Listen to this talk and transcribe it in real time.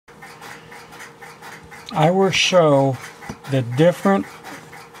I will show the different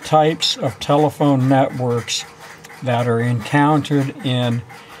types of telephone networks that are encountered in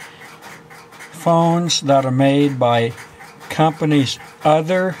phones that are made by companies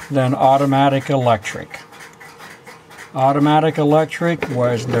other than Automatic Electric. Automatic Electric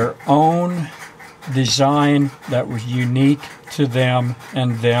was their own design that was unique to them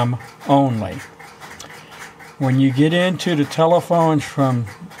and them only. When you get into the telephones from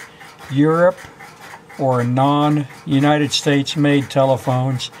Europe or non-United States made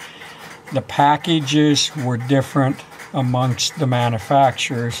telephones, the packages were different amongst the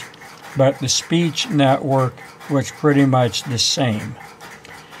manufacturers, but the speech network was pretty much the same.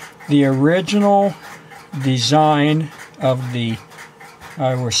 The original design of the,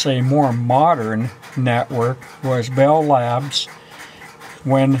 I would say, more modern network was Bell Labs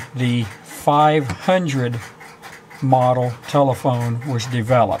when the 500 model telephone was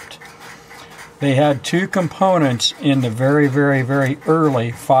developed. They had two components in the very, very, very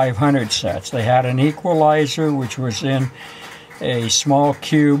early 500 sets. They had an equalizer, which was in a small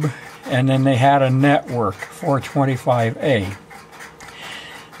cube, and then they had a network, 425A.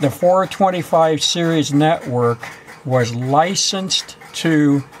 The 425 series network was licensed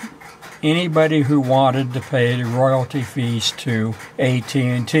to anybody who wanted to pay the royalty fees to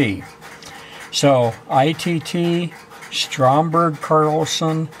AT&T. So ITT, Stromberg,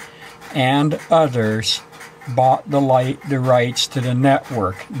 Carlson, and others bought the rights to the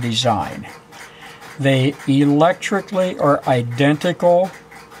network design. They electrically are identical.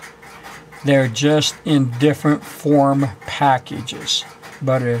 They're just in different form packages.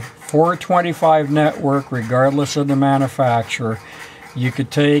 But a 425 network, regardless of the manufacturer, you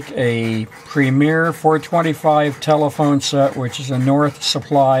could take a Premier 425 telephone set, which is a North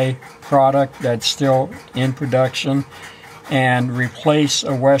Supply product that's still in production, and replace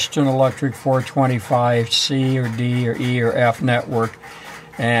a Western Electric 425 C or D or E or F network,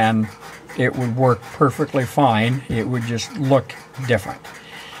 and it would work perfectly fine. It would just look different.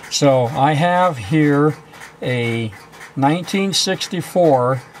 So I have here a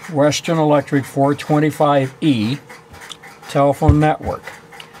 1964 Western Electric 425E telephone network.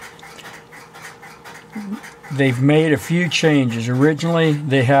 They've made a few changes. Originally,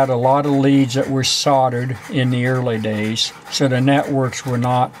 they had a lot of leads that were soldered in the early days, so the networks were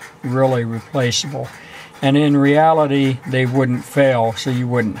not really replaceable. And in reality, they wouldn't fail, so you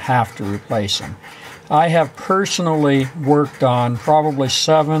wouldn't have to replace them. I have personally worked on probably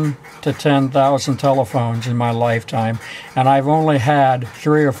 7,000 to 10,000 telephones in my lifetime, and I've only had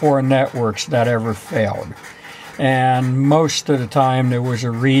 3 or 4 networks that ever failed. And most of the time there was a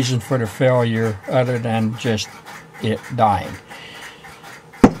reason for the failure other than just it dying.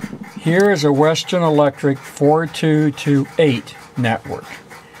 Here is a Western Electric 4228 network.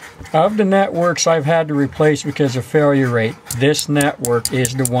 Of the networks I've had to replace because of failure rate, this network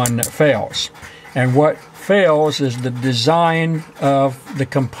is the one that fails. And what fails is the design of the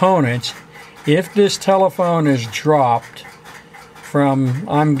components. If this telephone is dropped from,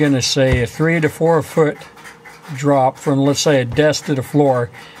 I'm going to say, a 3 to 4 foot drop from, let's say, a desk to the floor,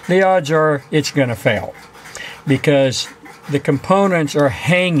 the odds are it's going to fail because the components are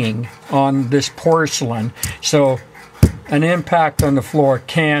hanging on this porcelain, so an impact on the floor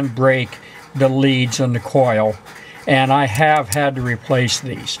can break the leads on the coil. And I have had to replace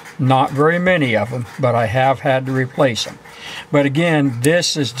these. Not very many of them, but I have had to replace them. But again,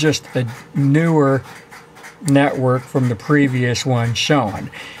 this is just a newer network from the previous one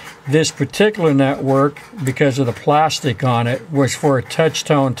shown. This particular network, because of the plastic on it, was for a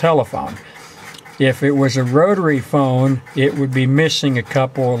touch-tone telephone. If it was a rotary phone, it would be missing a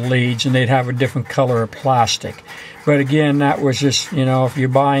couple of leads and they'd have a different color of plastic. But again, that was just, you know, if you're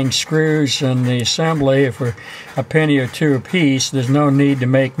buying screws in the assembly for a penny or two a piece, there's no need to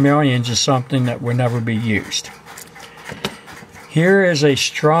make millions of something that will never be used. Here is a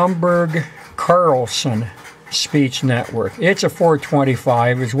Stromberg Carlson speech network. It's a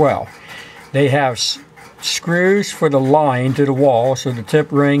 425 as well. They have screws for the line to the wall, so the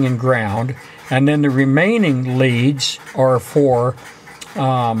tip, ring, and ground, and then the remaining leads are for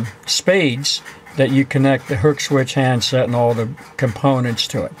spades that you connect the hook switch handset and all the components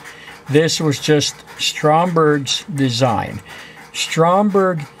to it. This was just Stromberg's design.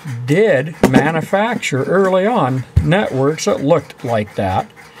 Stromberg did manufacture early on networks that looked like that,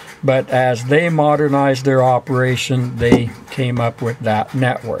 but as they modernized their operation, they came up with that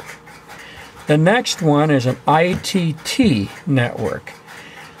network. The next one is an ITT network.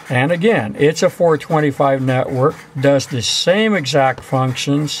 And again, it's a 425 network, does the same exact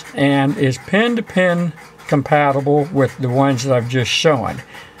functions, and is pin-to-pin compatible with the ones that I've just shown.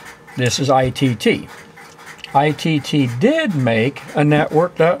 This is ITT. ITT did make a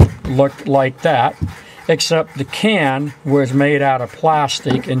network that looked like that, except the can was made out of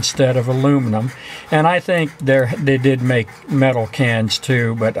plastic instead of aluminum. And I think they did make metal cans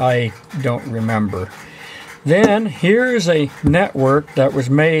too, but I don't remember. Then here's a network that was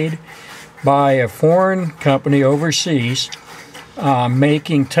made by a foreign company overseas,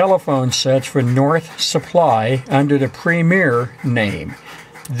 making telephone sets for North Supply under the Premier name.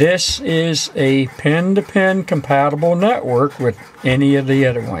 This is a pin-to-pin compatible network with any of the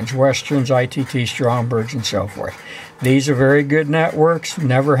other ones, Westerns, ITT Strombergs, and so forth. These are very good networks,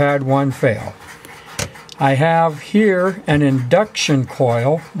 never had one fail. I have here an induction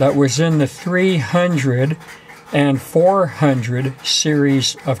coil that was in the 300 and 400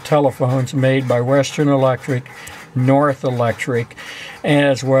 series of telephones made by Western Electric, North Electric,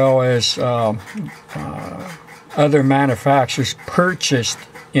 as well as other manufacturers purchased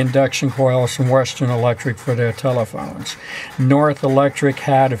induction coils from Western Electric for their telephones. North Electric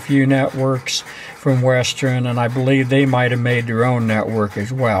had a few networks from Western, and I believe they might have made their own network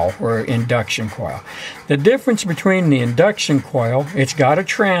as well, or induction coil. The difference between the induction coil, it's got a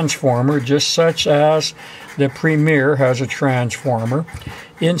transformer, just such as the Premier has a transformer.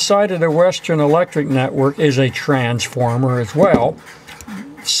 Inside of the Western Electric network is a transformer as well,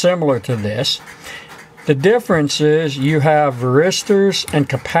 similar to this. The difference is you have varistors and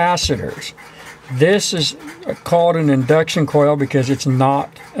capacitors. This is called an induction coil because it's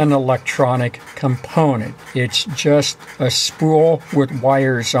not an electronic component. It's just a spool with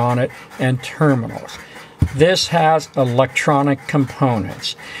wires on it and terminals. This has electronic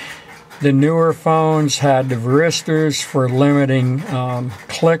components. The newer phones had the varistors for limiting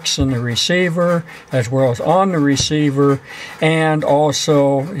clicks in the receiver as well as on the receiver, and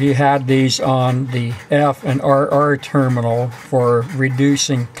also you had these on the F and RR terminal for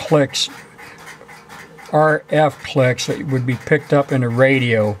reducing clicks, RF clicks that would be picked up in a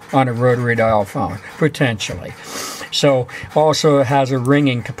radio on a rotary dial phone, potentially. So also it has a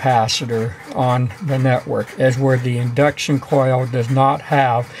ringing capacitor on the network, as where the induction coil does not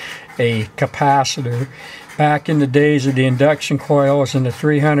have a capacitor. Back in the days of the induction coils in the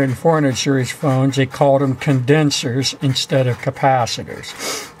 300 and 400 series phones, they called them condensers instead of capacitors.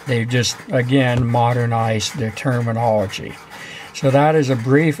 They've just, again, modernized their terminology. So that is a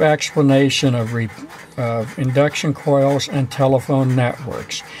brief explanation of induction coils and telephone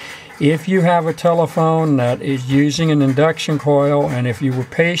networks. If you have a telephone that is using an induction coil, and if you were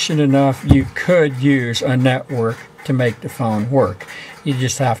patient enough, you could use a network to make the phone work. You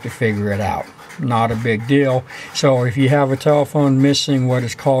just have to figure it out. Not a big deal. So if you have a telephone missing what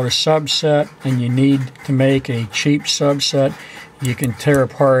is called a subset and you need to make a cheap subset, you can tear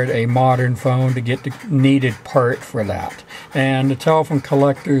apart a modern phone to get the needed part for that. And the Telephone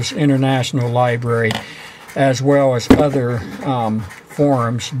Collectors International Library, as well as other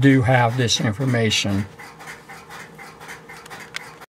forums, do have this information